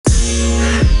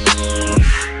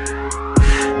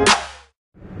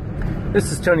This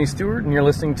is Tony Stewart, and you're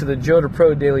listening to the Joda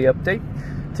Pro Daily Update.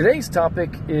 Today's topic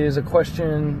is a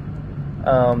question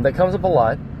that comes up a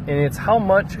lot, and it's how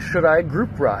much should I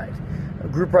group ride?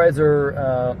 Group rides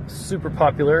are super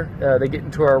popular. They get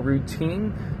into our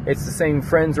routine. It's the same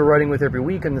friends we're riding with every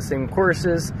week on the same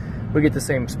courses. We get the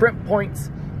same sprint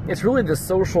points. It's really the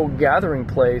social gathering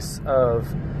place of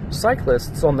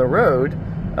cyclists on the road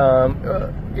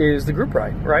is the group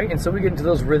ride, right? And so we get into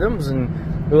those rhythms,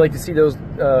 and we like to see those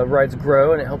rides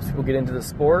grow, and it helps people get into the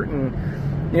sport. And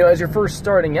as you're first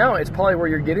starting out, it's probably where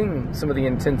you're getting some of the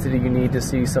intensity you need to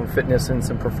see some fitness and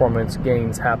some performance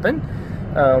gains happen.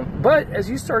 But as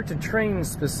you start to train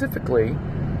specifically,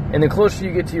 and the closer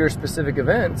you get to your specific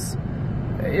events,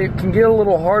 it can get a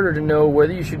little harder to know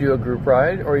whether you should do a group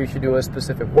ride or you should do a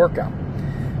specific workout.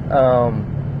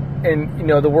 And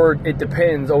the word "it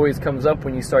depends" always comes up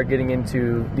when you start getting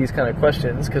into these kind of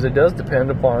questions, because it does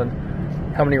depend upon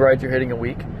how many rides you're hitting a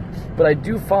week. But I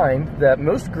do find that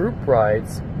most group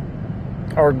rides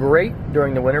are great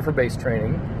during the winter for base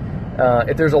training.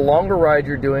 If there's a longer ride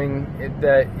you're doing,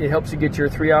 it helps you get your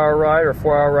 3-hour ride or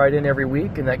 4-hour ride in every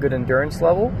week and that good endurance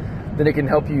level, then it can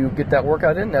help you get that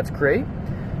workout in. That's great.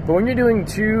 But when you're doing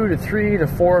 2 to 3 to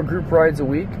 4 group rides a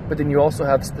week, but then you also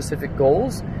have specific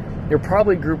goals, you're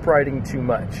probably group riding too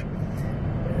much.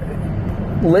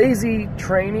 Lazy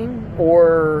training,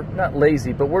 or not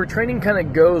lazy, but where training kind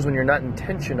of goes when you're not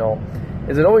intentional,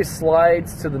 is it always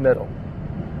slides to the middle,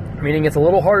 meaning it's a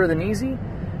little harder than easy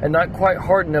and not quite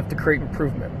hard enough to create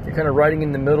improvement. You're kind of riding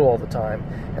in the middle all the time,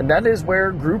 and that is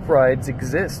where group rides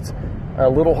exist. A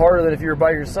little harder than if you were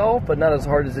by yourself, but not as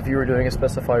hard as if you were doing a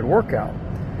specified workout.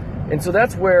 And so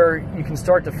that's where you can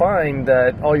start to find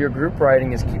that all your group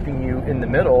riding is keeping you in the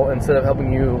middle instead of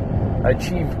helping you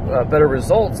achieve better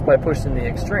results by pushing the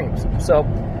extremes. So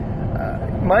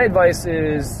my advice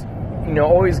is,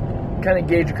 always kind of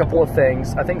gauge a couple of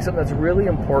things. I think something that's really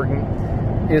important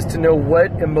is to know what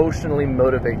emotionally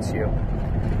motivates you.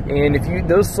 And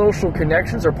those social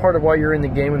connections are part of why you're in the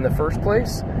game in the first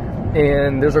place,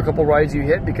 and there's a couple rides you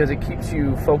hit because it keeps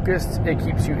you focused, it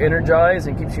keeps you energized,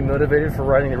 and keeps you motivated for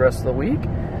riding the rest of the week,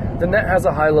 then that has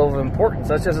a high level of importance.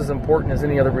 That's just as important as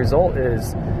any other result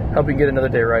is helping get another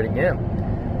day riding in.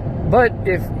 But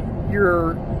if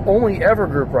you're only ever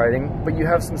group riding, but you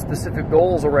have some specific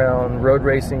goals around road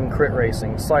racing, crit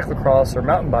racing, cyclocross, or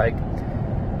mountain bike,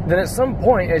 then at some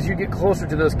point, as you get closer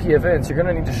to those key events, you're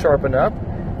going to need to sharpen up,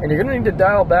 and you're going to need to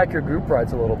dial back your group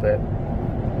rides a little bit,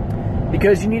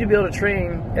 because you need to be able to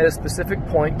train at a specific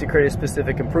point to create a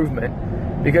specific improvement,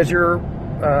 because your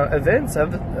events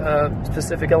have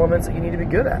specific elements that you need to be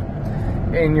good at,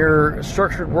 and your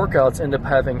structured workouts end up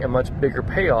having a much bigger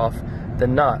payoff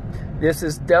than not. This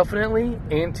is definitely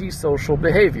antisocial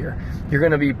behavior. You're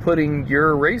going to be putting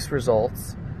your race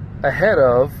results ahead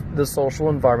of the social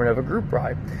environment of a group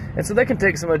ride. And so that can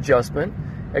take some adjustment.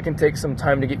 It can take some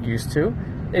time to get used to.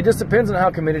 It just depends on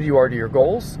how committed you are to your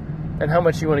goals and how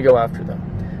much you want to go after them.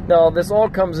 Now, this all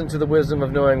comes into the wisdom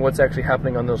of knowing what's actually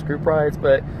happening on those group rides,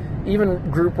 but even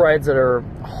group rides that are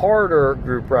harder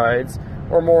group rides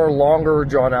or more longer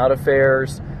drawn out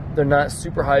affairs, they're not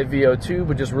super high VO2,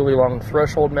 but just really long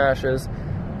threshold mashes.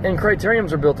 And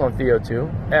criteriums are built on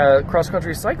VO2.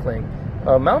 Cross-country cycling,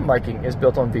 mountain biking is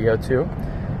built on VO2.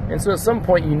 And so at some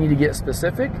point you need to get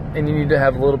specific, and you need to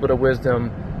have a little bit of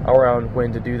wisdom around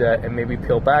when to do that and maybe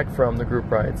peel back from the group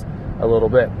rides a little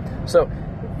bit. So,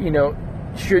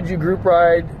 should you group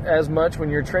ride as much when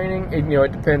you're training? It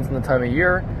depends on the time of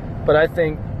year, but I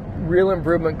think real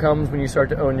improvement comes when you start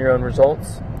to own your own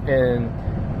results, and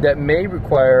that may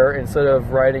require, instead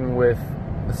of riding with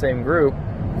the same group,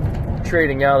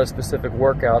 trading out a specific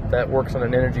workout that works on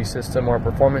an energy system or a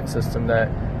performance system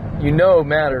that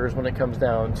matters when it comes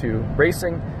down to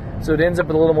racing. So it ends up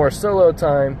with a little more solo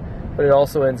time, but it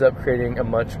also ends up creating a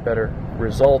much better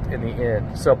result in the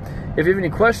end. So if you have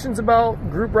any questions about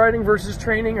group riding versus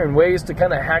training and ways to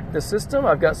kind of hack the system,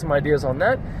 I've got some ideas on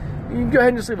that. You can go ahead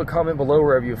and just leave a comment below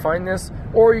wherever you find this,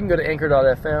 or you can go to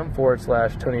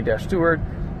anchor.fm/Tony-Stewart.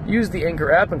 Use the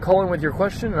Anchor app and call in with your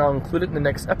question, and I'll include it in the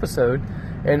next episode.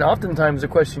 And oftentimes the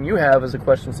question you have is a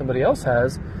question somebody else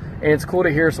has, and it's cool to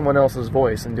hear someone else's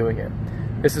voice in doing it.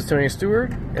 This is Tony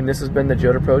Stewart, and this has been the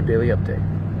Joda Pro Daily Update.